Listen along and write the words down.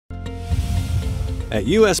At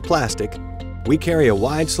US Plastic, we carry a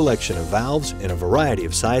wide selection of valves in a variety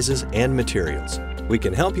of sizes and materials. We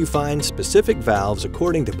can help you find specific valves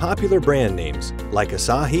according to popular brand names like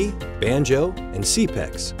Asahi, Banjo, and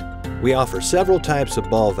Cepex. We offer several types of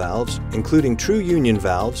ball valves, including true union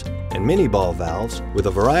valves and mini ball valves with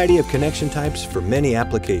a variety of connection types for many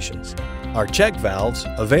applications. Our check valves,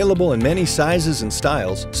 available in many sizes and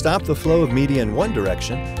styles, stop the flow of media in one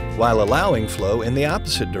direction while allowing flow in the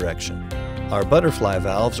opposite direction. Our butterfly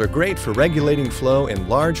valves are great for regulating flow in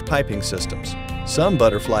large piping systems. Some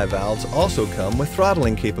butterfly valves also come with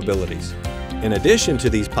throttling capabilities. In addition to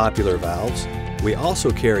these popular valves, we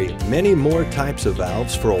also carry many more types of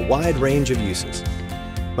valves for a wide range of uses.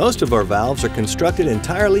 Most of our valves are constructed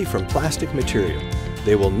entirely from plastic material.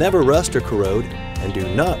 They will never rust or corrode and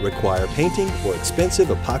do not require painting or expensive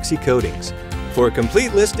epoxy coatings. For a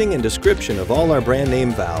complete listing and description of all our brand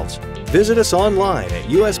name valves, visit us online at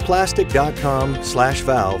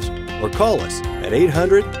usplastic.com/valves or call us at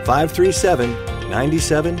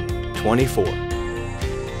 800-537-9724.